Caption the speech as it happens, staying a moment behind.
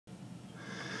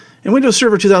In Windows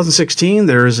Server 2016,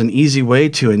 there is an easy way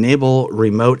to enable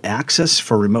remote access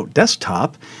for remote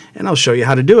desktop, and I'll show you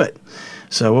how to do it.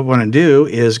 So what we want to do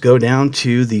is go down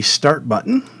to the Start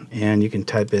button, and you can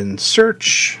type in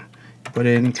Search, put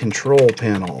in Control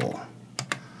Panel.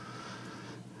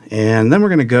 And then we're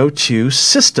going to go to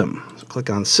System. So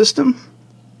click on System,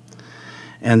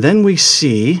 and then we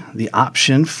see the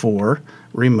option for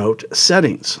Remote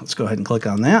Settings. Let's go ahead and click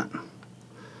on that.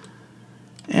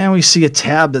 And we see a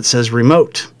tab that says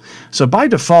Remote. So by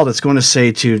default, it's going to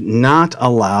say to not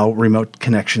allow remote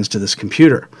connections to this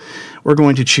computer. We're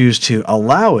going to choose to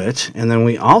allow it, and then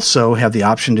we also have the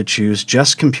option to choose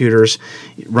just computers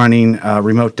running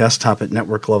remote desktop at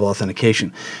network level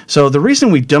authentication. So the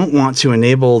reason we don't want to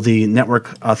enable the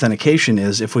network authentication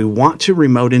is if we want to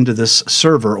remote into this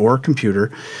server or computer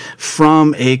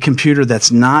from a computer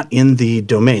that's not in the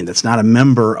domain, that's not a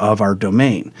member of our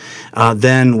domain,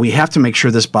 then we have to make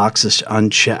sure this box is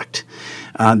unchecked.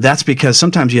 That's because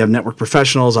sometimes you have network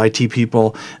professionals, IT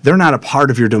people, they're not a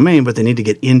part of your domain, but they need to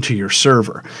get into your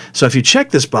server. So if you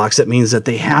check this box, that means that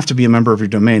they have to be a member of your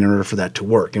domain in order for that to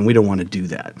work, and we don't want to do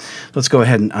that. Let's go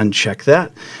ahead and uncheck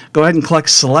that. Go ahead and click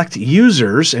Select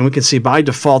Users, and we can see by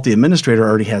default the administrator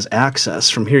already has access.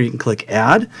 From here you can click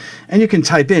Add, and you can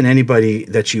type in anybody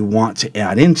that you want to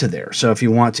add into there. So if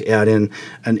you want to add in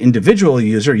an individual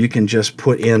user, you can just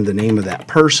put in the name of that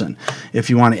person. If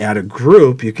you want to add a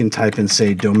group, you can type in,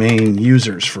 say, domain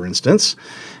users, for instance.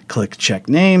 Click Check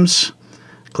Names,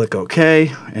 click OK,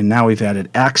 and now we've added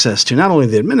access to not only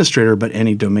the administrator, but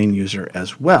any domain user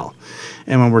as well.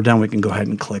 And when we're done, we can go ahead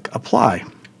and click Apply.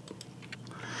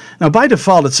 Now, by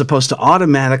default, it's supposed to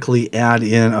automatically add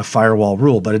in a firewall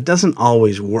rule, but it doesn't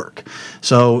always work.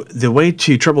 So the way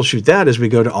to troubleshoot that is we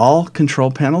go to All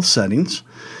Control Panel Settings,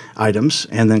 Items,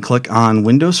 and then click on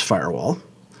Windows Firewall.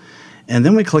 And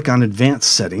then we click on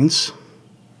Advanced Settings.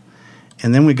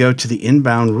 And then we go to the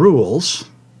Inbound Rules,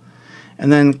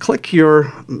 and then click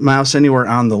your mouse anywhere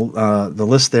on the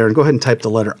list there and go ahead and type the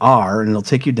letter R, and it'll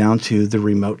take you down to the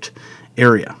remote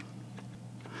area.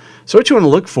 So what you want to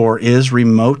look for is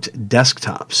remote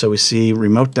desktop. So we see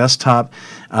remote desktop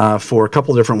for a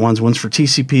couple different ones. One's for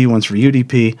TCP, one's for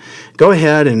UDP. Go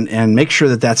ahead and make sure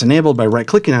that that's enabled by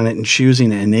right-clicking on it and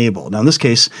choosing Enable. Now in this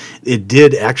case, it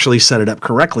did actually set it up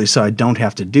correctly, so I don't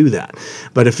have to do that.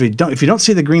 But if you don't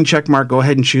see the green check mark, go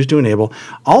ahead and choose to enable.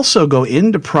 Also go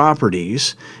into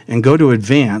Properties and go to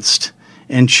Advanced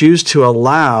and choose to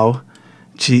allow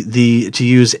to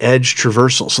use edge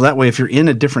traversal. So that way, if you're in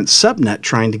a different subnet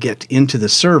trying to get into the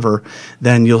server,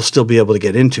 then you'll still be able to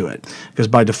get into it. Because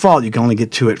by default, you can only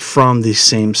get to it from the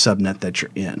same subnet that you're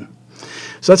in.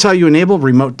 So that's how you enable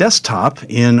remote desktop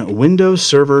in Windows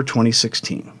Server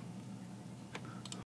 2016.